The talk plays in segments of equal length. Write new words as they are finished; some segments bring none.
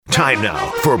Time now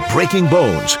for Breaking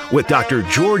Bones with Dr.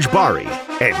 George Bari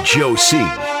and Joe C.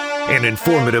 An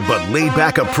informative but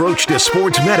laid-back approach to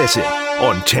sports medicine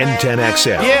on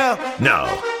 1010XL. Yeah.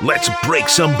 Now, let's break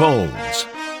some bones.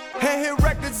 Hey, hit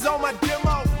records on my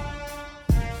demo.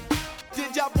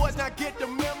 Did y'all boys not get the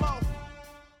memo?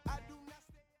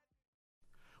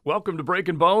 Welcome to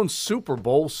Breaking Bones Super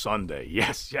Bowl Sunday.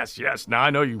 Yes. Now, I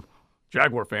know you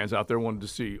Jaguar fans out there wanted to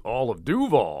see all of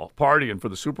Duval partying for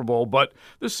the Super Bowl, but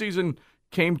this season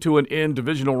came to an end,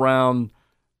 divisional round.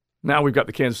 Now we've got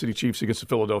the Kansas City Chiefs against the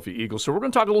Philadelphia Eagles. So we're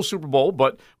going to talk a little Super Bowl,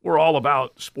 but we're all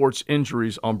about sports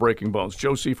injuries on Breaking Bones.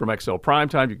 Joe C. from XL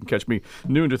Primetime. You can catch me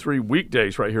noon to 3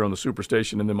 weekdays right here on the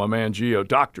Superstation. And then my man Gio,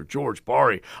 Dr. George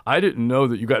Bari. I didn't know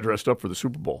that you got dressed up for the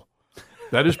Super Bowl.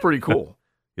 That is pretty cool.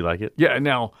 You like it? Yeah.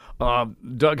 Now,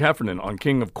 Doug Heffernan on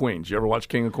King of Queens. You ever watch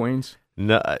King of Queens?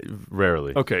 No,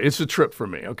 rarely. Okay, it's a trip for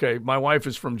me, okay? My wife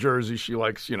is from Jersey. She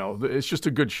likes, it's just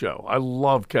a good show. I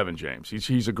love Kevin James.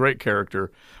 He's a great character.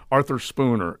 Arthur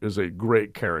Spooner is a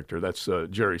great character. That's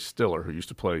Jerry Stiller, who used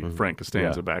to play Frank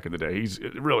Costanza back in the day. He's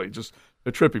really just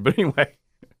a trippy. But anyway,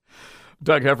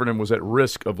 Doug Heffernan was at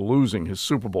risk of losing his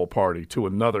Super Bowl party to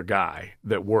another guy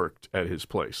that worked at his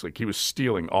place. Like, he was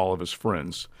stealing all of his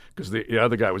friends because the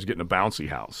other guy was getting a bouncy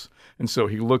house. And so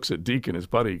he looks at Deacon, his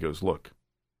buddy. He goes, "Look,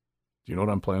 do you know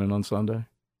what I'm planning on Sunday?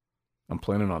 I'm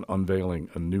planning on unveiling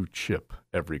a new chip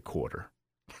every quarter."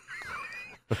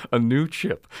 A new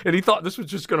chip. And he thought this was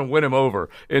just going to win him over.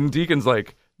 And Deacon's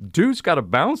like, "Dude's got a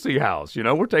bouncy house.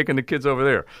 We're taking the kids over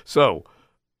there." So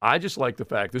I just like the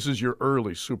fact this is your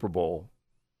early Super Bowl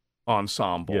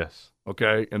ensemble. Yes.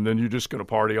 Okay? And then you're just going to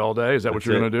party all day? Is that what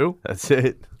you're going to do? That's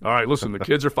it. All right, listen, the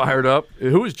kids are fired up.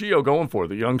 Who is Gio going for,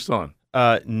 the young son?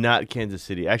 Not Kansas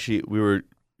City. Actually, we were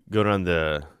going around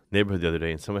the neighborhood the other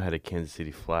day, and someone had a Kansas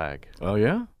City flag Oh,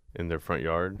 yeah? in their front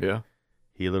yard. Yeah.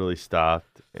 He literally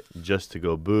stopped just to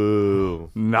go boo.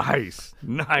 Nice.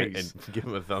 And give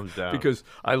him a thumbs down. Because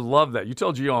I love that. You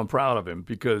tell Gio I'm proud of him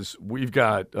because we've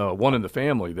got one in the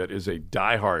family that is a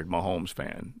diehard Mahomes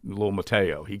fan, little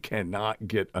Mateo. He cannot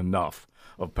get enough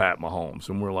of Pat Mahomes.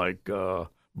 And we're like,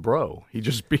 bro, he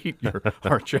just beat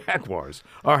our Jaguars.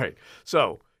 All right.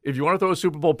 So if you want to throw a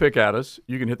Super Bowl pick at us,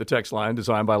 you can hit the text line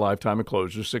designed by Lifetime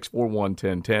Enclosures,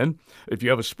 641-1010. If you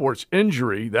have a sports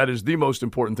injury, that is the most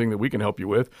important thing that we can help you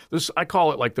with. This, I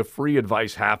call it like the free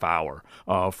advice half hour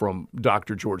from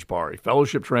Dr. George Bari,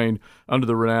 fellowship trained under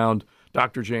the renowned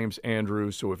Dr. James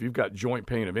Andrews. So if you've got joint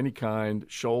pain of any kind,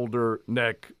 shoulder,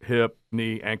 neck, hip,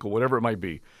 knee, ankle, whatever it might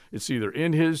be, it's either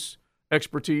in his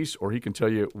expertise or he can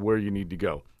tell you where you need to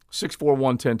go.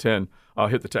 641-1010,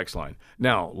 hit the text line.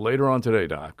 Now, later on today,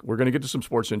 Doc, we're going to get to some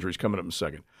sports injuries coming up in a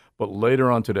second. But later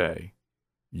on today,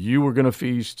 you were going to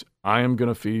feast. I am going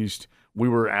to feast. We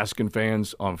were asking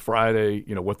fans on Friday,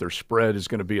 what their spread is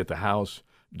going to be at the house.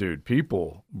 Dude,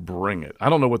 people bring it. I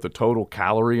don't know what the total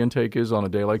calorie intake is on a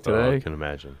day like today. I can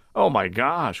imagine. Oh, my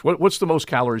gosh. What's the most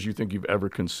calories you think you've ever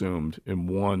consumed in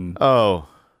one? Oh,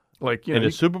 like in a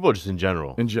Super Bowl, just in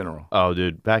general. In general. Oh,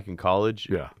 dude, back in college,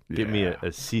 get me a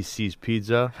CC's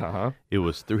pizza. Uh-huh. It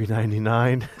was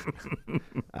 $3.99.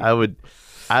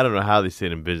 I don't know how they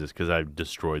stayed in business because I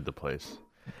destroyed the place.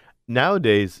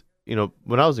 Nowadays,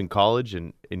 when I was in college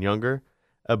and younger,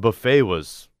 a buffet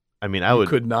was. You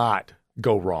could not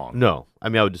go wrong. No, I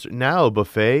would just now a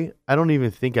buffet. I don't even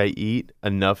think I eat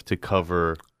enough to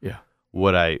cover.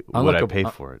 What I pay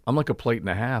for it. I'm like a plate and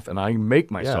a half, and I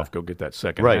make myself go get that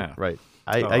second half. Right.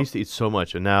 I used to eat so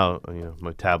much, and now my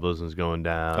metabolism's going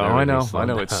down. Oh, I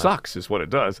know. It sucks, is what it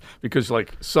does. Because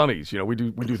like Sonny's, we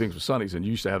do things with Sonny's, and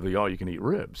you used to have the all-you-can-eat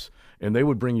ribs, and they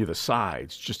would bring you the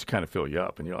sides just to kind of fill you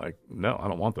up, and you're like, no, I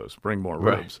don't want those. Bring more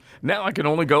ribs. Now I can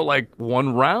only go like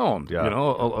one round. Yeah.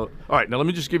 All right, now let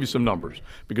me just give you some numbers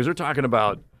because they're talking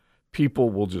about people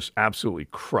will just absolutely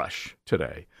crush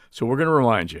today. So we're going to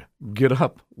remind you, get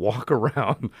up, walk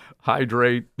around,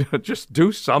 hydrate, just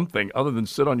do something other than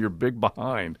sit on your big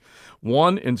behind.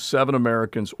 1 in 7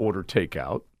 Americans order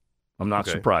takeout. I'm not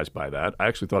surprised by that. I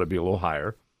actually thought it'd be a little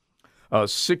higher.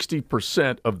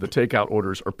 60% of the takeout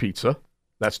orders are pizza.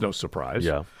 That's no surprise.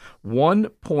 Yeah.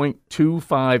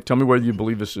 1.25, tell me whether you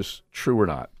believe this is true or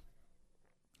not.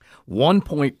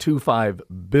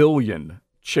 1.25 billion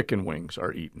chicken wings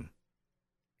are eaten.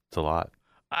 It's a lot.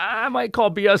 I might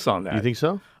call BS on that. You think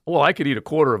so? Well, I could eat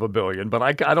 250 million, but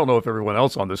I don't know if everyone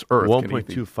else on this earth can eat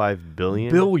 1.25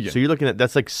 billion? Billion. So you're looking at,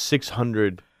 that's like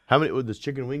 600. How many, with this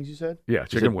chicken wings you said? Yeah,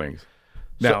 chicken wings.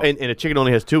 Now, and a chicken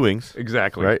only has 2 wings.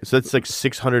 exactly. Right? So that's like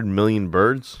 600 million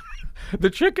birds. The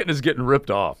chicken is getting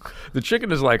ripped off. The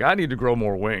chicken is like, I need to grow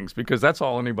more wings because that's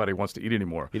all anybody wants to eat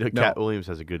anymore. You know, No. Cat Williams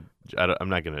has a good. I'm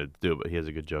not going to do it, but he has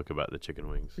a good joke about the chicken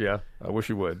wings. Yeah, I wish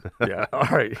you would. Yeah, all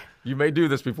right. You may do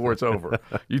this before it's over.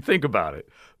 You think about it.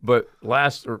 But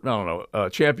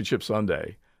Championship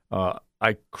Sunday,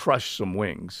 I crushed some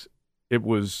wings. It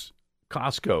was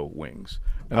Costco wings.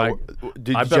 And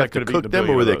Did I you bet I have to could have eaten cook a them, or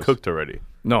billion were of they those. cooked already?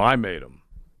 No, I made them.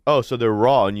 Oh, so they're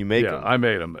raw and you make Yeah, them. I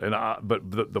made them.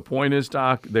 But the point is,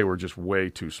 Doc, they were just way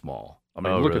too small. I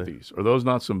mean, look at really? these. Are those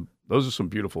not some? Those are some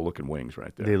beautiful looking wings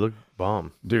right there. They look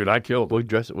bomb. Dude, I killed them. What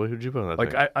did you put on that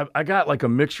Like thing? I got like a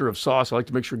mixture of sauce. I like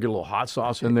to make sure to get a little hot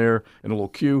sauce in there and a little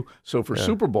Q. So for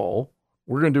Super Bowl,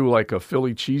 we're gonna do like a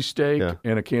Philly cheesesteak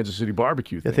and a Kansas City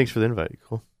barbecue Yeah, thing. thanks for the invite.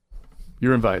 Cool.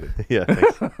 You're invited. Yeah,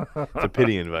 thanks. It's a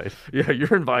pity invite. Yeah,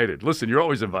 you're invited. Listen, you're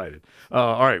always invited.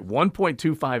 All right,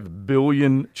 1.25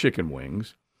 billion chicken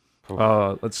wings.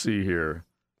 Let's see here.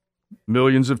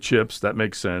 Millions of chips. That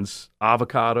makes sense.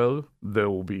 Avocado. They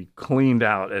will be cleaned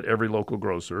out at every local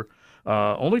grocer.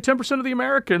 Only 10% of the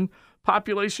American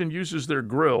population uses their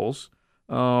grills.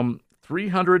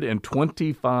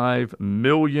 325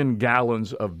 million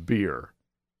gallons of beer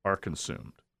are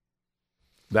consumed.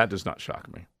 That does not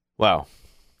shock me. Wow.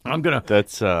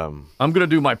 That's I'm gonna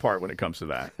do my part when it comes to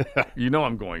that. You know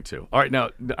I'm going to. All right, now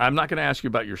I'm not going to ask you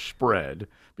about your spread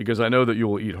because I know that you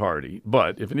will eat hearty.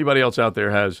 But if anybody else out there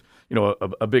has,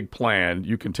 a big plan,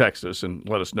 you can text us and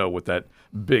let us know what that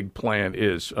big plan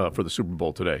is for the Super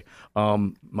Bowl today.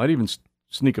 Might even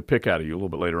sneak a pick out of you a little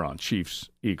bit later on. Chiefs,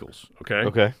 Eagles. Okay.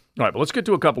 okay. All right, but let's get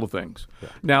to a couple of things. Yeah.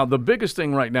 Now, the biggest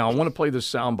thing right now, I want to play this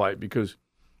soundbite because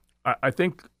I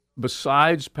think.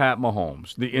 Besides Pat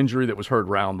Mahomes, the injury that was heard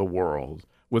around the world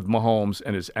with Mahomes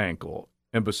and his ankle,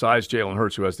 and besides Jalen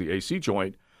Hurts, who has the AC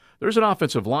joint, there's an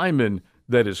offensive lineman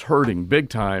that is hurting big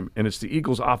time, and it's the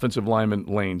Eagles' offensive lineman,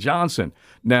 Lane Johnson.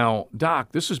 Now,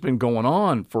 Doc, this has been going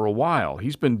on for a while.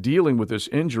 He's been dealing with this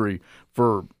injury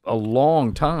for a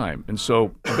long time. And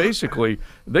so basically,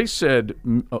 they said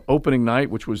opening night,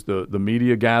 which was the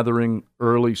media gathering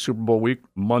early Super Bowl week,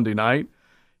 Monday night,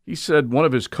 he said one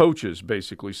of his coaches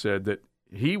basically said that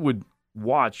he would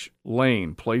watch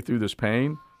Lane play through this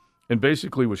pain and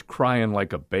basically was crying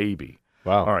like a baby.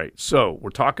 Wow. All right, so we're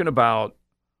talking about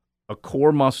a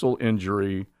core muscle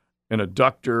injury, an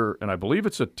adductor, and I believe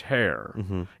it's a tear,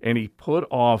 and he put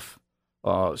off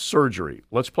surgery.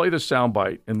 Let's play the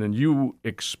soundbite, and then you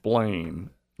explain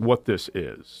what this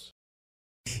is.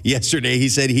 Yesterday, he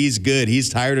said he's good. He's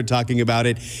tired of talking about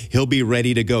it. He'll be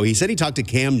ready to go. He said he talked to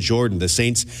Cam Jordan, the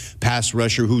Saints pass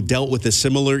rusher, who dealt with a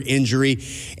similar injury,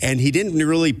 and he didn't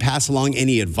really pass along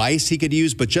any advice he could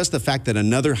use, but just the fact that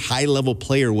another high-level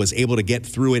player was able to get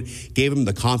through it gave him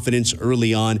the confidence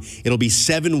early on. It'll be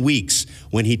 7 weeks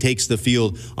when he takes the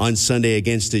field on Sunday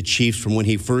against the Chiefs from when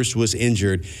he first was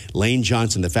injured. Lane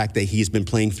Johnson, the fact that he's been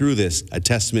playing through this, a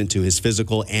testament to his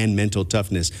physical and mental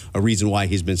toughness, a reason why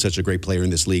he's been such a great player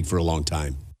in this league for a long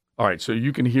time. All right, so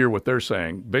you can hear what they're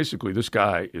saying. Basically, this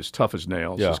guy is tough as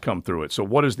nails, has come through it. So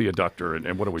what is the adductor,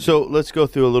 and what are we doing? So let's go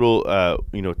through a little,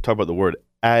 talk about the word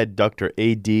adductor,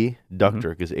 adductor,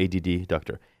 because ADD,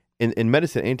 ductor. In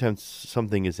medicine, anytime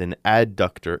something is an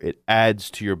adductor, it adds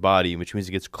to your body, which means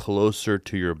it gets closer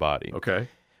to your body. Okay.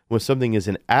 When something is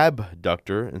an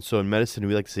abductor, and so in medicine,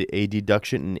 we like to say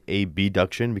adduction and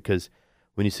abduction, because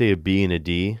when you say a B and a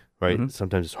D, right,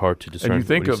 sometimes it's hard to discern. And you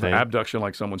think what of saying. abduction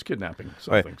like someone's kidnapping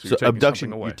something. Right. So, So you're abduction,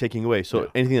 taking away. you're taking away.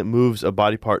 So anything that moves a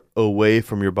body part away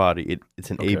from your body, it's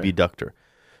an abductor.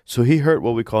 So he hurt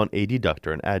what we call an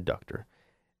adductor, an adductor,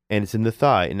 and it's in the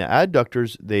thigh. And the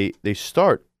adductors, they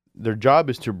start. Their job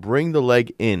is to bring the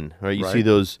leg in. Right. You see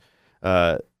those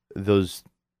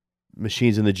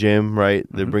machines in the gym, right?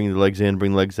 They're bringing the legs in,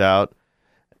 bring legs out,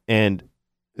 and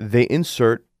they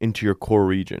insert into your core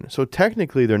region. So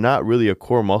technically, they're not really a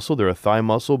core muscle; they're a thigh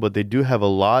muscle, but they do have a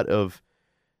lot of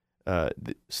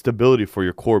stability for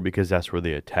your core because that's where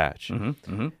they attach.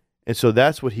 And so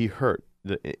that's what he hurt,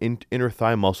 the inner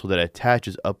thigh muscle that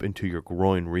attaches up into your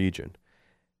groin region.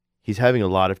 He's having a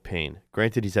lot of pain.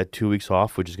 Granted, he's had 2 weeks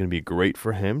off, which is going to be great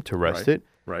for him to rest it.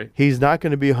 Right. He's not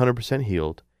going to be 100%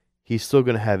 healed. He's still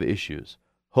going to have issues.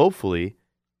 Hopefully,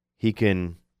 he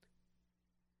can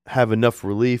have enough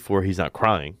relief where he's not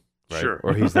crying, right? Sure.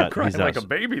 Or he's not crying he's not, like a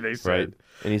baby, they said. right?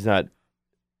 And he's not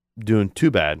doing too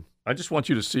bad. I just want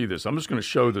you to see this. I'm just going to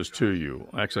show this to you.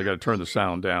 Actually, I got to turn the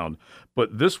sound down.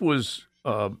 But this was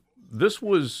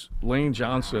Lane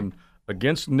Johnson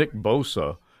against Nick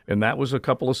Bosa, and that was a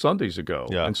couple of Sundays ago.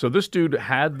 Yeah. And so this dude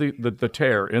had the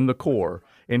tear in the core,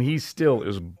 and he still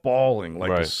is bawling like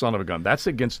the Right. son of a gun. That's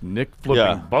against Nick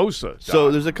flipping Bosa. So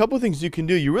Doc. there's a couple of things you can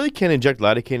do. You really can't inject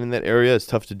lidocaine in that area. It's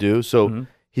tough to do. So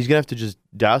he's going to have to just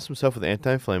douse himself with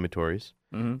anti-inflammatories.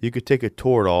 You could take a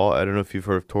Toradol. I don't know if you've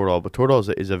heard of Toradol, but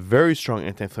Toradol is a very strong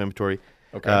anti-inflammatory.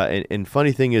 Okay. And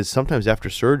funny thing is, sometimes after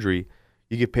surgery,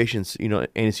 you get patients,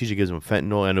 anesthesia gives them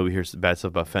fentanyl. I know we hear some bad stuff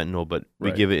about fentanyl, but we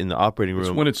Right. give it in the operating room.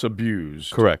 It's when it's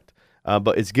abused. Correct.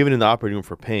 But it's given in the operating room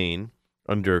for pain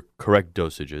under correct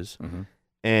dosages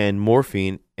and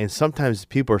morphine. And sometimes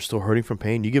people are still hurting from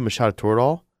pain. You give them a shot of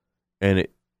Toradol, and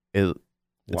it's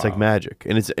like Wow. magic.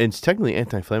 And it's technically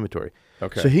anti-inflammatory.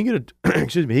 Okay. So he can get a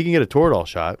he can get a Toradol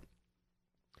shot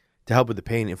to help with the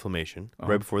pain and inflammation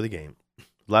right before the game.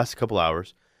 Lasts a couple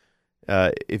hours.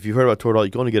 If you've heard about Toradol,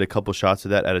 you can only get a couple shots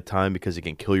of that at a time because it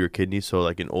can kill your kidneys. So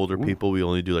like in older people, we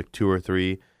only do like 2 or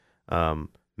 3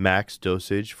 max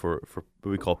dosage for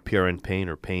what we call PRN pain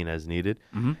or pain as needed.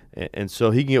 And so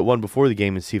he can get one before the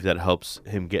game and see if that helps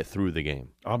him get through the game.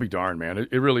 I'll be darned, man.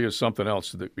 It really is something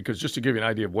else. Because just to give you an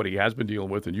idea of what he has been dealing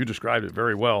with, and you described it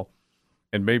very well,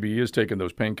 and maybe he is taking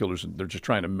those painkillers and they're just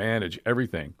trying to manage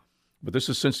everything. But this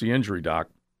is since the injury, Doc.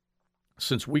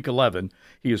 Since week 11,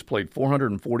 he has played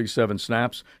 447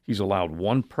 snaps. He's allowed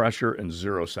 1 pressure and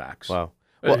 0 sacks. Wow.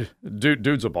 Well,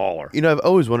 Dude's a baller. I've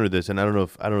always wondered this, and I don't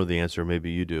know the answer.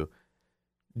 Maybe you do.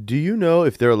 Do you know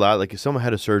if they're allowed, like if someone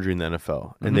had a surgery in the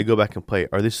NFL and they go back and play,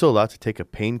 are they still allowed to take a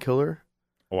painkiller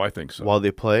Oh, I think so. while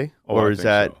they play? Oh, Or I is think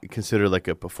that so. considered like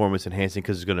a performance enhancing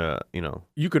because it's going to,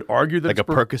 You could argue that like a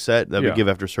Percocet that we give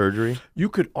after surgery? You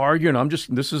could argue, and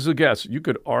this is a guess. You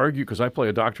could argue, because I play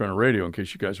a doctor on the radio, in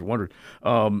case you guys are wondering,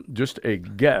 just a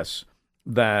guess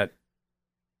that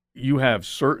you have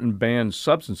certain banned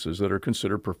substances that are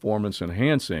considered performance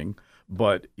enhancing,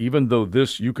 but even though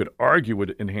this, you could argue,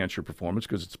 would enhance your performance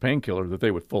because it's a painkiller, that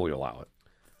they would fully allow it.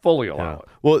 Fully allow it.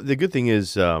 Well, the good thing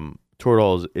is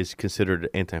Toradol is considered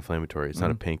anti-inflammatory. It's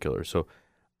not a painkiller. So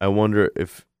I wonder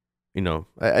if,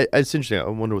 it's interesting. I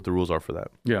wonder what the rules are for that.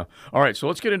 Yeah. All right. So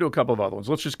let's get into a couple of other ones.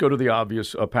 Let's just go to the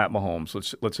obvious. Pat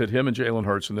Mahomes. Let's hit him and Jalen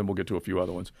Hurts, and then we'll get to a few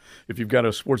other ones. If you've got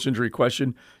a sports injury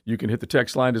question, you can hit the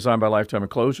text line designed by Lifetime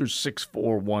Enclosures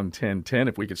 641-1010.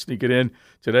 If we can sneak it in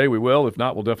today, we will. If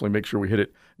not, we'll definitely make sure we hit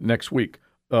it next week.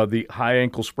 The high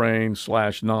ankle sprain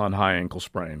 / non-high ankle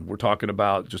sprain. We're talking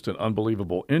about just an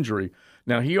unbelievable injury.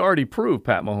 Now, he already proved,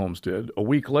 Pat Mahomes did, a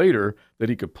week later that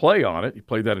he could play on it. He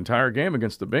played that entire game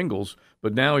against the Bengals,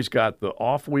 but now he's got the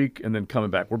off week and then coming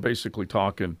back. We're basically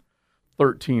talking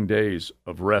 13 days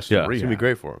of rest and It's rehab. going to be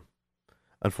great for him,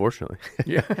 unfortunately.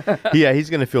 Yeah. Yeah,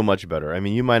 he's going to feel much better. I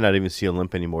mean, you might not even see a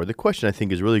limp anymore. The question, I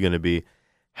think, is really going to be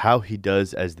how he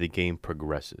does as the game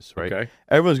progresses, right? Okay.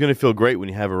 Everyone's going to feel great when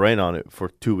you have a rain on it for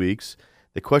 2 weeks.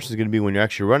 The question is going to be when you're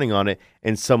actually running on it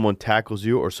and someone tackles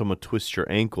you or someone twists your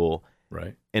ankle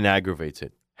Right. and aggravates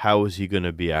it. How is he going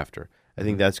to be after? I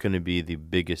think that's going to be the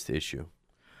biggest issue.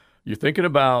 You're thinking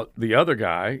about the other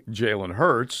guy, Jalen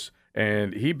Hurts,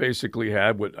 and he basically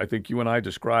had what I think you and I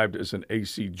described as an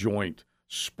AC joint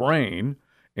sprain,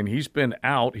 and he's been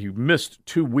out. He missed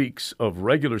 2 weeks of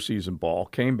regular season ball,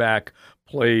 came back,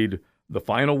 played the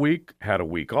final week, had a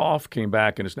week off, came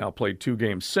back, and has now played 2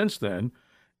 games since then,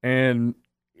 and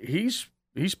he's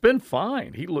been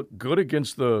fine. He looked good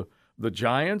against the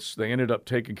Giants. They ended up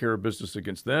taking care of business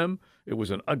against them. It was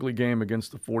an ugly game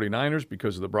against the 49ers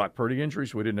because of the Brock Purdy injury,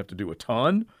 so we didn't have to do a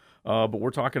ton. But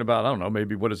we're talking about, I don't know,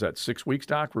 maybe what is that, 6 weeks,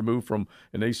 Doc, removed from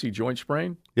an AC joint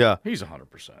sprain? Yeah. He's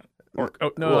 100%. Or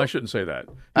no, I shouldn't say that.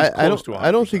 He's I close to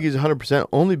 100%. don't think he's 100%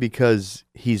 only because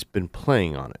he's been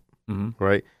playing on it,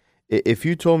 right? If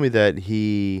you told me that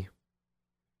he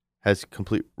has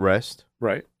complete rest,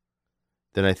 Right.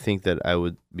 then I think that I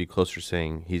would be closer to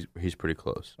saying he's pretty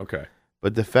close. Okay.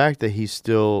 But the fact that he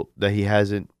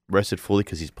hasn't rested fully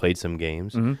because he's played some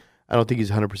games, I don't think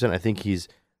he's 100%. I think he's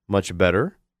much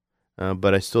better,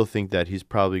 but I still think that he's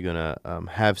probably gonna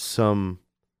have some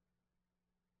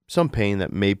pain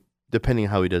that may, depending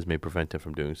on how he does, may prevent him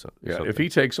from doing so. Yeah, something. if he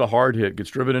takes a hard hit, gets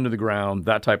driven into the ground,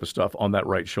 that type of stuff on that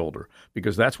right shoulder,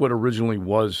 because that's what originally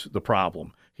was the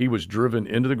problem. He was driven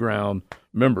into the ground,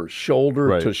 remember,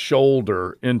 shoulder to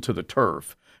shoulder into the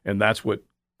turf, and that's what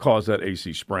caused that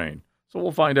AC sprain. So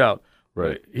we'll find out.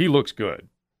 Right. He looks good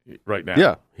right now.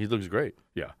 Yeah, he looks great.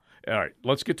 Yeah. All right,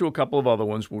 let's get to a couple of other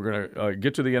ones. We're going to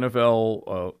get to the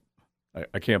NFL.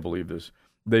 I can't believe this.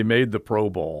 They made the Pro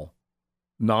Bowl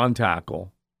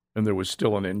non-tackle, and there was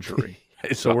still an injury.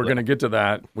 So we're going to get to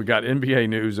that. We got NBA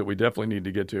news that we definitely need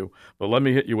to get to. But let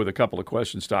me hit you with a couple of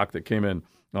questions, Doc, that came in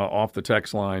off the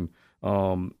text line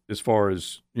as far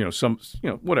as,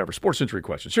 whatever, sports injury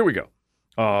questions. Here we go.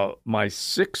 My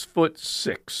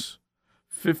 6'6",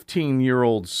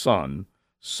 15-year-old son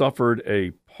suffered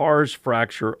a pars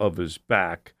fracture of his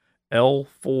back,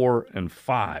 L4 and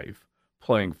 5,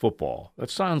 playing football. That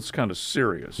sounds kind of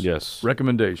serious. Yes.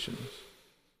 Recommendations.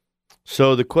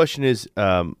 So the question is,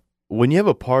 when you have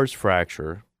a pars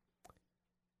fracture,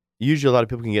 usually a lot of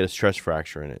people can get a stress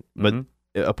fracture in it. But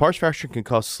a pars fracture can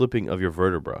cause slipping of your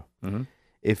vertebra. Mm-hmm.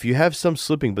 If you have some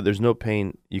slipping but there's no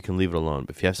pain, you can leave it alone.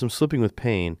 But if you have some slipping with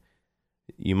pain,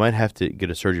 you might have to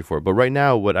get a surgery for it. But right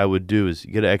now, what I would do is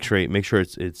get an x-ray, make sure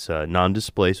it's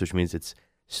non-displaced, which means it's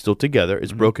still together.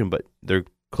 It's broken, but they're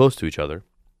close to each other.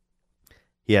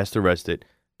 He has to rest it.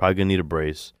 Probably going to need a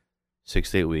brace.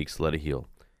 6 to 8 weeks, let it heal.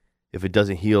 If it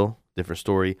doesn't heal, different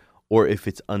story. Or if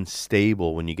it's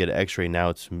unstable, when you get an x-ray,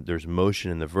 now there's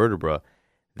motion in the vertebra.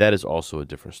 That is also a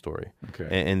different story. Okay.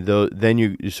 And then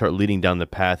you start leading down the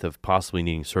path of possibly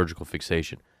needing surgical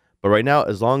fixation. But right now,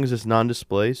 as long as it's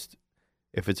non-displaced,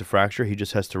 if it's a fracture, he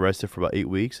just has to rest it for about 8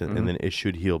 weeks, and then it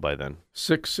should heal by then.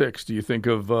 6'6". Do you think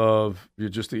of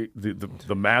just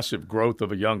the massive growth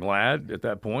of a young lad at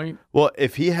that point? Well,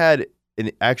 if he had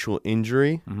an actual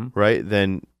injury, right,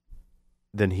 then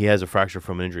he has a fracture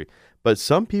from an injury. But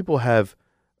some people have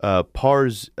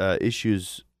pars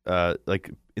issues,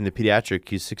 like in the pediatric.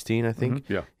 He's 16, I think.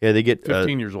 Yeah, they get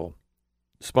 15 years old.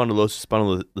 Spondylosis.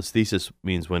 Spondylolisthesis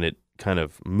means when it kind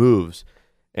of moves,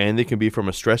 and they can be from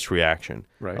a stress reaction.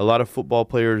 Right. A lot of football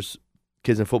players,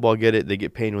 kids in football get it. They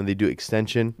get pain when they do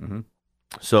extension. Mm-hmm.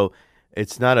 So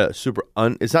it's not a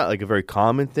it's not like a very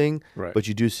common thing, Right. but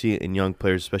you do see it in young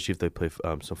players, especially if they play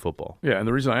some football. Yeah, and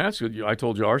the reason I asked you, I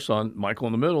told you our son, Michael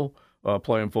in the middle,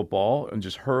 playing football and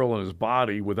just hurling his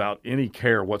body without any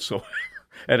care whatsoever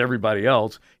at everybody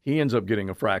else. He ends up getting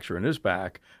a fracture in his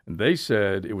back, and they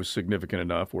said it was significant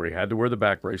enough where he had to wear the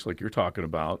back brace like you're talking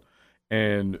about,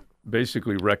 and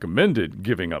basically recommended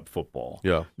giving up football.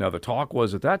 Yeah. Now, the talk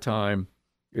was at that time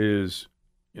is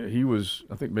he was,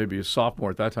 I think, maybe a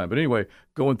sophomore at that time. But anyway,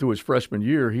 going through his freshman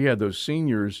year, he had those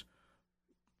seniors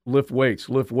lift weights,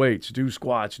 do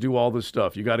squats, do all this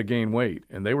stuff. You got to gain weight.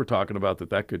 And they were talking about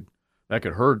that could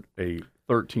hurt a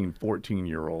 13,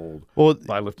 14-year-old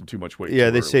by lifting too much weight.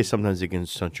 Yeah, they say sometimes it can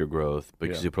stunt your growth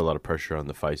because you put a lot of pressure on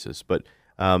the physis. But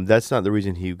that's not the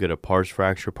reason he would get a pars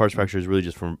fracture. Pars fracture is really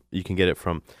just you can get it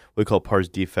from what we call pars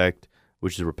defect,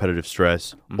 which is repetitive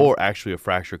stress, or actually a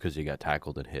fracture because you got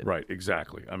tackled and hit. Right,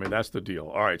 exactly. I mean, that's the deal.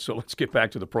 All right, so let's get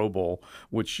back to the Pro Bowl,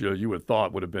 which you would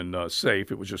thought would have been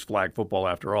safe. It was just flag football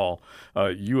after all.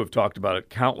 You have talked about it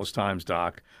countless times,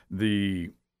 Doc.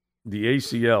 The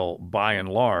ACL, by and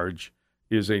large,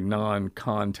 is a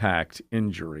non-contact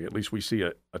injury. At least we see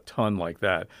a ton like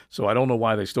that. So I don't know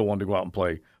why they still wanted to go out and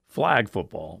play flag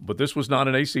football. But this was not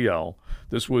an ACL.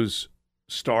 This was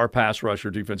star pass rusher,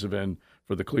 defensive end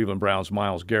for the Cleveland Browns,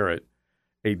 Myles Garrett,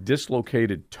 a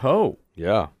dislocated toe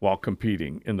while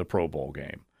competing in the Pro Bowl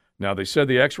game. Now, they said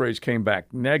the x-rays came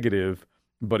back negative,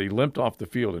 but he limped off the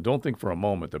field. And don't think for a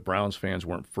moment that Browns fans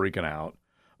weren't freaking out.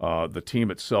 The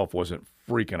team itself wasn't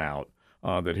freaking out.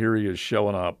 That here he is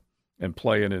showing up and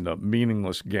playing in a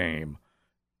meaningless game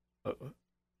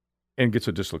and gets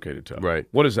a dislocated toe. Right.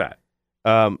 What is that?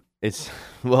 Your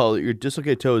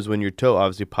dislocated toe is when your toe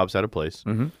obviously pops out of place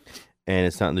and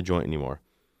it's not in the joint anymore.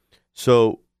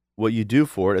 So what you do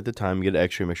for it at the time, you get an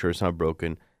x-ray, make sure it's not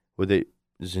broken, where they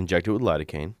just inject it with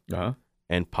lidocaine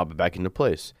and pop it back into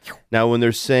place. Now, when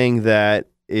they're saying that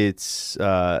it's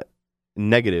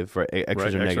negative, right?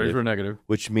 X-rays are X-rays were negative,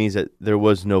 which means that there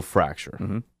was no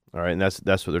fracture. All right, and that's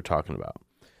what they're talking about.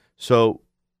 So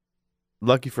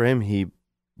lucky for him, he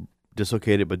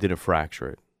dislocated but didn't fracture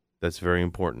it. That's very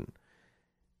important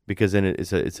because then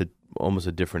it's almost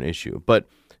a different issue. But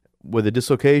with a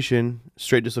dislocation,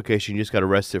 straight dislocation, you just got to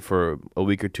rest it for a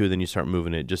week or two, then you start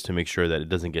moving it just to make sure that it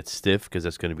doesn't get stiff because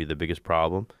that's going to be the biggest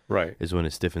problem. Right. Is when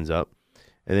it stiffens up.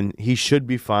 And then he should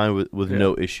be fine with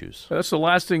no issues. That's the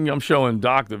last thing I'm showing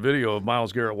Doc, the video of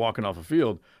Myles Garrett walking off a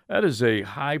field. That is a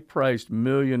high-priced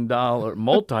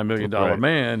multi-million-dollar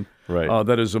man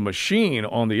that is a machine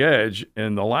on the edge.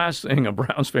 And the last thing a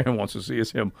Browns fan wants to see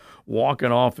is him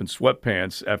walking off in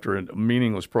sweatpants after a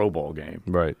meaningless Pro Bowl game.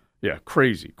 Right. Yeah,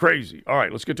 crazy. All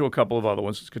right, let's get to a couple of other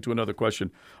ones. Let's get to another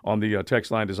question on the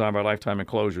text line designed by Lifetime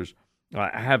Enclosures.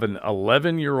 I have an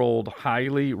 11-year-old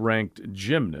highly ranked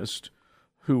gymnast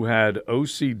who had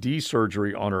OCD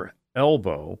surgery on her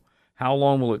elbow. How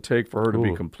long will it take for her to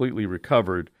be completely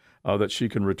recovered that she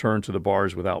can return to the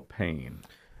bars without pain?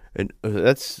 And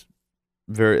that's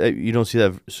you don't see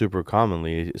that super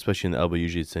commonly, especially in the elbow.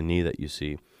 Usually it's the knee that you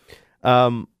see.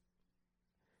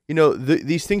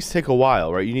 These things take a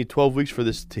while, right? You need 12 weeks for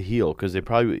this to heal because they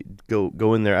probably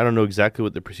go in there. I don't know exactly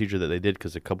what the procedure that they did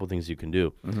because a couple things you can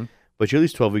do. but you at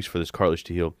least 12 weeks for this cartilage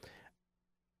to heal.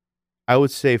 I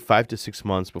would say 5 to 6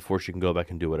 months before she can go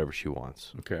back and do whatever she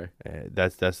wants. Okay.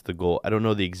 That's the goal. I don't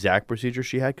know the exact procedure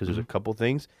she had because there's a couple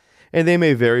things, and they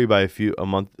may vary by a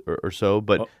month or so.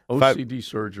 But OCD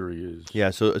surgery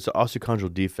is so it's an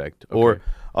osteochondral defect or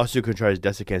osteochondritis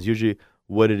dissecans. Usually,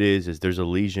 what it is there's a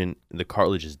lesion and the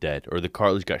cartilage is dead, or the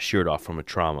cartilage got sheared off from a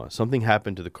trauma. Something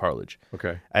happened to the cartilage.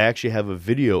 Okay. I actually have a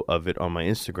video of it on my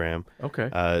Instagram. Okay.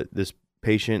 This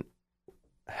patient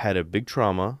had a big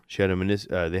trauma. She had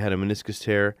they had a meniscus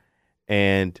tear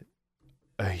and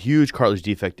a huge cartilage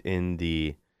defect in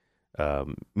the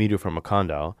medial from a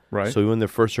condyle. Right. So we went in their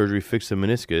first surgery, fixed the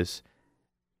meniscus,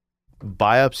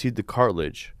 biopsied the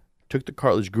cartilage, took the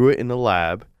cartilage, grew it in the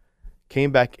lab,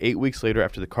 came back 8 weeks later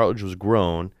after the cartilage was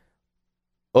grown,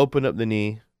 opened up the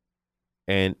knee,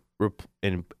 and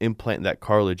implant that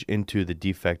cartilage into the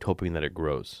defect, hoping that it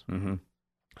grows. Mm-hmm.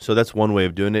 So that's one way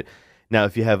of doing it. Now,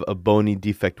 if you have a bony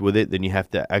defect with it, then you have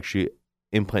to actually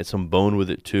implant some bone with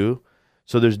it too.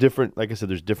 So there's different, like I said,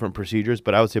 there's different procedures,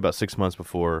 but I would say about 6 months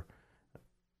before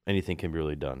anything can be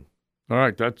really done. All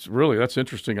right, that's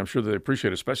interesting. I'm sure they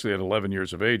appreciate it, especially at 11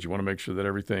 years of age. You want to make sure that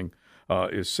everything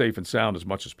is safe and sound as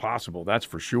much as possible. That's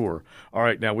for sure. All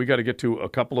right, now we got to get to a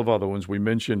couple of other ones. We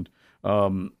mentioned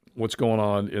what's going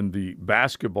on in the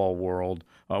basketball world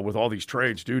with all these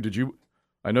trades. Dude,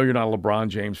 I know you're not a LeBron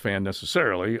James fan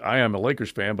necessarily. I am a Lakers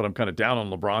fan, but I'm kind of down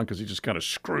on LeBron because he just kind of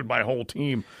screwed my whole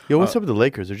team. Yo, what's up with the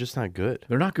Lakers? They're just not good.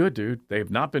 They're not good, dude. They have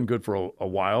not been good for a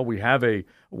while. We have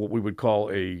what we would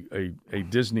call a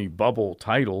Disney bubble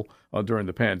title during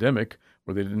the pandemic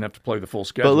where they didn't have to play the full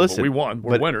schedule. But we won.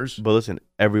 We're winners. But listen,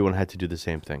 everyone had to do the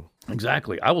same thing.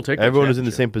 Exactly. I will take that. Everyone was in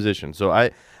the same position. So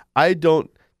I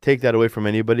don't take that away from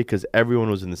anybody because everyone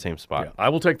was in the same spot. Yeah, I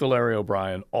will take the Larry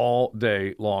O'Brien all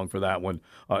day long for that one,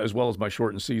 as well as my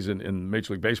shortened season in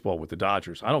Major League Baseball with the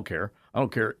Dodgers. I don't care. I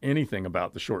don't care anything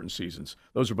about the shortened seasons.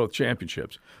 Those are both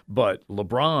championships. But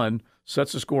LeBron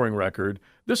sets a scoring record.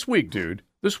 This week,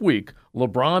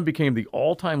 LeBron became the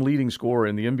all-time leading scorer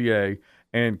in the NBA,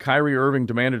 and Kyrie Irving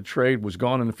demanded a trade, was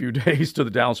gone in a few days to the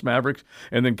Dallas Mavericks,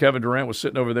 and then Kevin Durant was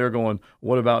sitting over there going,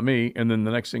 what about me? And then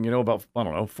the next thing you know, about,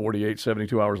 48,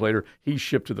 72 hours later, he's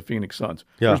shipped to the Phoenix Suns.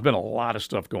 Yeah. There's been a lot of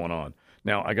stuff going on.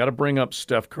 Now, I got to bring up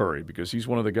Steph Curry because he's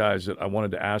one of the guys that I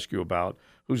wanted to ask you about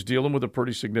who's dealing with a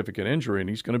pretty significant injury, and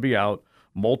he's going to be out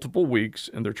multiple weeks,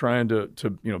 and they're trying to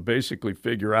basically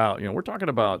figure out, we're talking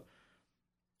about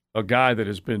a guy that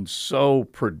has been so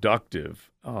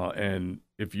productive, and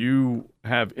if you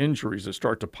have injuries that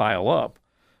start to pile up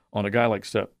on a guy like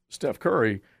Steph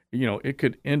Curry, it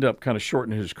could end up kind of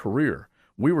shortening his career.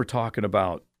 We were talking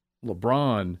about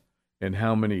LeBron and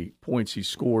how many points he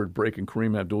scored breaking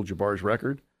Kareem Abdul-Jabbar's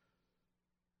record.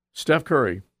 Steph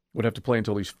Curry would have to play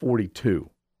until he's 42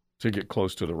 to get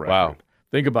close to the record. Wow.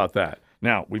 Think about that.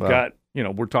 Now, we've got,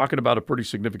 we're talking about a pretty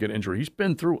significant injury. He's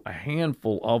been through a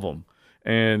handful of them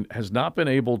and has not been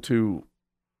able to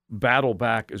battle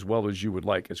back as well as you would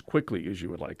like, as quickly as you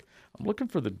would like. I'm looking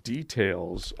for the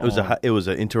details. It was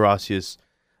an interosseous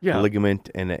ligament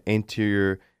and an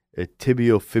anterior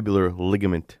tibiofibular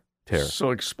ligament tear.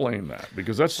 So explain that,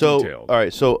 because that's detailed. All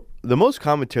right, so the most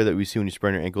common tear that we see when you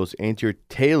sprain your ankle is anterior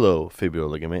talofibular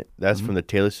ligament. That's from the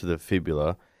talus to the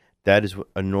fibula. That is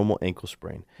a normal ankle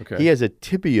sprain. Okay. He has a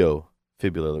tibiofibular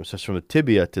ligament. So that's from the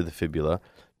tibia to the fibula.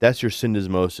 That's your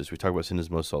syndesmosis. We talk about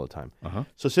syndesmosis all the time. Uh-huh.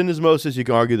 So syndesmosis, you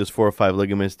can argue there's 4 or 5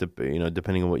 ligaments,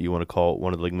 depending on what you want to call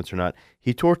one of the ligaments or not.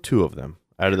 He tore 2 of them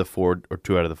out of the 4 or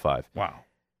 2 out of the 5. Wow.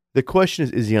 The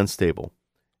question is he unstable?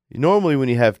 Normally, when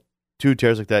you have 2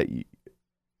 tears like that,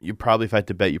 you probably, if I had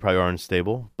to bet, you probably are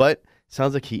unstable. But it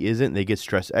sounds like he isn't. They get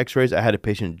stress x-rays. I had a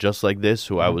patient just like this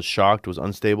who I was shocked was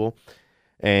unstable.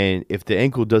 And if the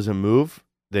ankle doesn't move,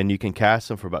 then you can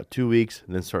cast him for about 2 weeks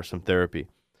and then start some therapy.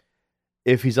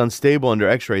 If he's unstable under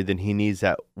x-ray, then he needs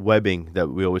that webbing that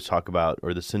we always talk about,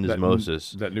 or the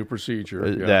syndesmosis. That new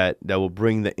procedure. That will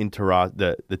bring the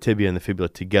tibia and the fibula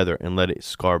together and let it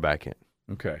scar back in.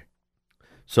 Okay.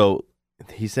 So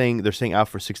they're saying out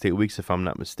for 6 to 8 weeks, if I'm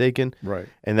not mistaken. Right.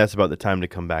 And that's about the time to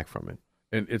come back from it.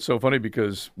 And it's so funny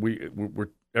because we're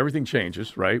everything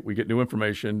changes, right? We get new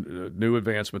information, new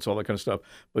advancements, all that kind of stuff.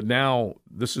 But now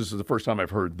this is the first time I've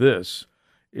heard this.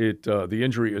 The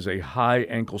injury is a high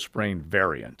ankle sprain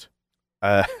variant.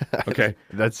 Okay,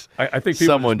 that's I think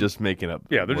someone just making up.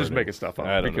 Yeah, they're just making stuff up.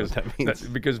 I don't know what that means.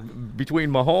 Because between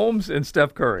Mahomes and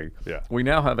Steph Curry, we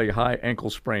now have a high ankle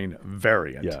sprain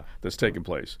variant that's taking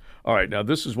place. All right, now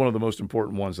this is one of the most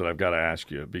important ones that I've got to ask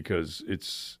you because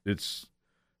it's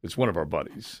one of our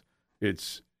buddies.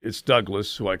 It's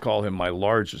Douglas, who I call him my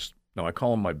largest Now, I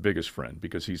call him my biggest friend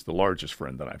because he's the largest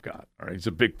friend that I've got. All right, he's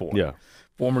a big boy. Yeah.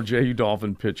 Former JU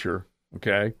Dolphin pitcher,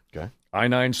 okay? Okay.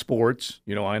 I-9 Sports,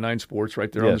 I-9 Sports right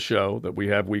there on the show that we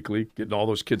have weekly, getting all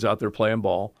those kids out there playing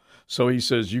ball. So he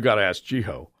says, you got to ask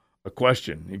Jiho a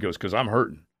question. He goes, because I'm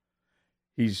hurting.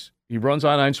 He runs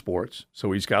I-9 Sports,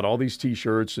 so he's got all these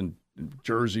T-shirts and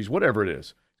jerseys, whatever it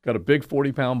is. He's got a big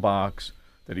 40-pound box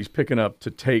that he's picking up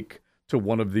to take to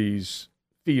one of these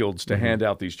fields to hand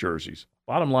out these jerseys.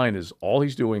 Bottom line is all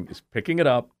he's doing is picking it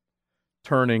up,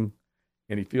 turning,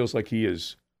 and he feels like he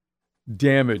has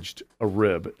damaged a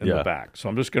rib in the back. So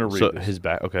I'm just going to read this. His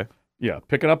back, okay. Yeah,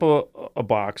 picking up a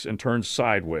box and turns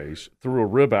sideways, threw a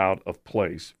rib out of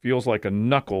place. Feels like a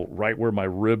knuckle right where my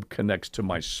rib connects to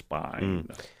my spine.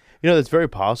 That's very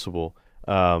possible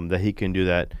that he can do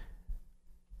that.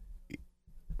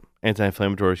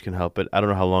 Anti-inflammatories can help it. I don't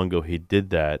know how long ago he did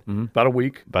that. About a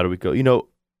week. About a week ago.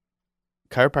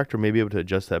 Chiropractor may be able to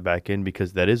adjust that back in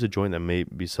because that is a joint that may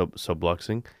be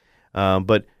subluxing.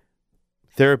 But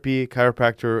therapy,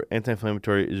 chiropractor,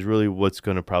 anti-inflammatory is really what's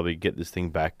going to probably get this thing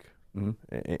back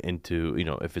into,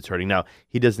 if it's hurting. Now,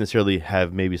 he doesn't necessarily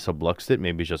have maybe subluxed it.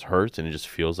 Maybe it just hurts and it just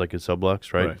feels like it's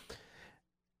subluxed, right?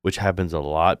 Which happens a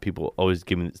lot. People always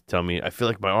tell me, I feel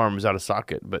like my arm is out of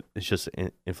socket, but it's just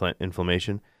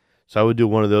inflammation. So I would do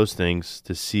one of those things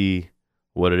to see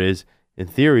what it is. In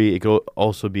theory, it could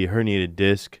also be a herniated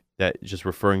disc that just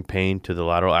referring pain to the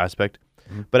lateral aspect.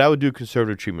 But I would do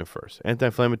conservative treatment first.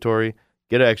 Anti-inflammatory,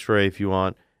 get an x-ray if you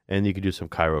want, and you could do some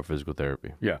chiro physical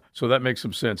therapy. Yeah, so that makes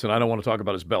some sense. And I don't want to talk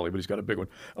about his belly, but he's got a big one.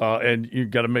 And you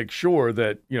got to make sure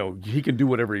that, he can do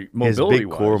whatever mobility-wise. His big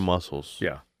core muscles.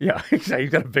 Yeah, exactly. He's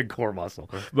got a big core muscle.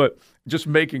 But just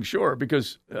making sure,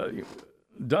 because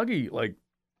Dougie, like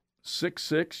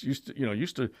 6'6",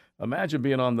 used to imagine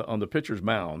being on the pitcher's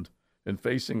mound and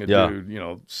facing a dude,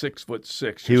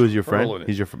 6'6". He was your friend?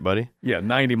 He's your buddy? Yeah,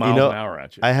 90 miles an hour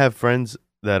at you. I have friends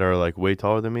that are like way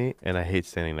taller than me, and I hate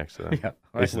standing next to them. Yeah,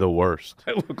 it's the worst.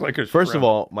 I look like a shrimp. First of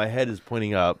all, my head is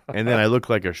pointing up, and then I look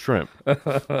like a shrimp.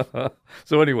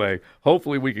 So anyway,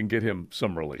 hopefully we can get him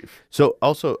some relief. So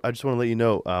also, I just want to let you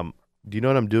know, do you know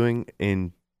what I'm doing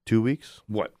in 2 weeks?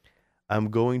 What? I'm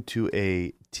going to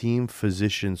a team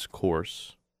physicians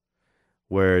course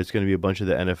where it's going to be a bunch of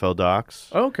the NFL docs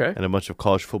and a bunch of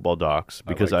college football docs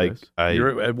because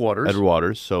you're at Waters. At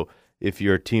Waters. So if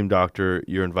you're a team doctor,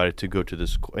 you're invited to go to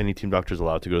this. Any team doctor is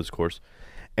allowed to go to this course.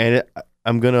 And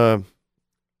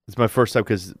it's my first time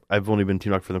because I've only been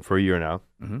team doctor for them for a year now.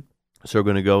 So we're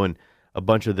going to go and a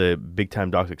bunch of the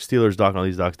big-time docs, like Steelers doc and all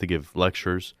these docs, to give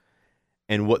lectures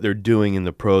and what they're doing in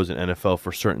the pros and NFL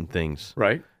for certain things.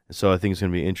 Right. So I think it's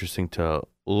going to be interesting to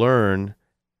learn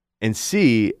and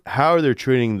see how they're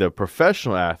treating the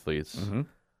professional athletes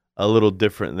a little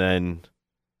different than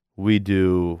we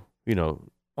do,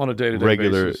 on a day-to-day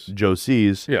regular basis. Joe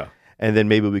C's. Yeah. And then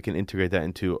maybe we can integrate that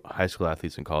into high school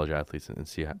athletes and college athletes and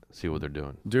see what they're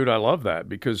doing. Dude, I love that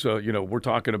because, we're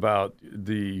talking about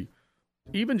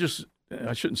even just,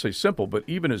 I shouldn't say simple, but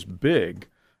even as big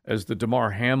as the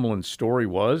Damar Hamlin story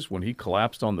was when he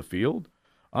collapsed on the field,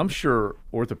 I'm sure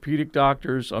orthopedic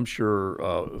doctors, I'm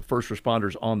sure first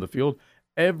responders on the field,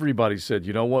 everybody said,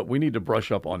 you know what, we need to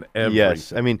brush up on everything.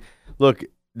 Yes. I mean, look,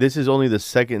 this is only the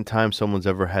second time someone's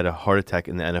ever had a heart attack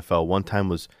in the NFL. One time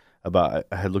was I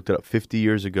had looked it up 50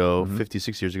 years ago,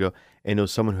 56 years ago, and it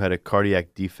was someone who had a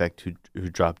cardiac defect who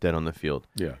dropped dead on the field.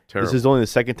 Yeah, terrible. This is only the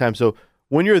second time. So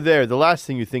when you're there, the last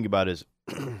thing you think about is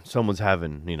someone's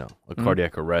having, a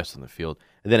cardiac arrest on the field.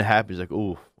 And then it happens, like,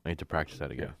 ooh, I need to practice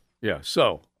that again. Yeah.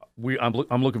 So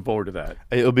I'm looking forward to that.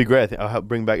 It'll be great. I think I'll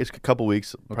bring back. It's a couple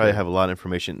weeks. Probably have a lot of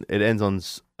information. It ends on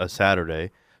a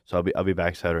Saturday, so I'll be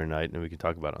back Saturday night, and we can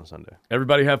talk about it on Sunday.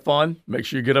 Everybody have fun. Make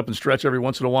sure you get up and stretch every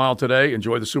once in a while today.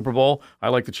 Enjoy the Super Bowl. I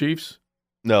like the Chiefs.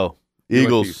 No.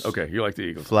 Eagles. Okay, you like the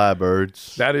Eagles.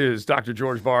 Flybirds. That is Dr.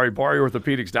 George Bari,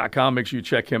 BariOrthopedics.com. Make sure you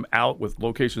check him out with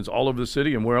locations all over the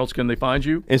city. And where else can they find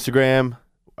you? Instagram.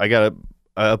 I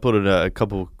uploaded a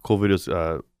couple cool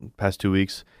videos past 2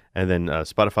 weeks. And then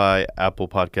Spotify, Apple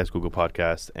Podcasts, Google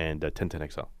Podcasts, and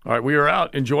 1010XL. All right, we are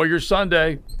out. Enjoy your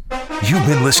Sunday. You've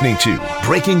been listening to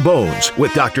Breaking Bones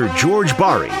with Dr. George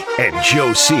Bari and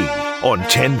Joe C. on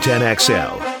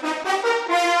 1010XL.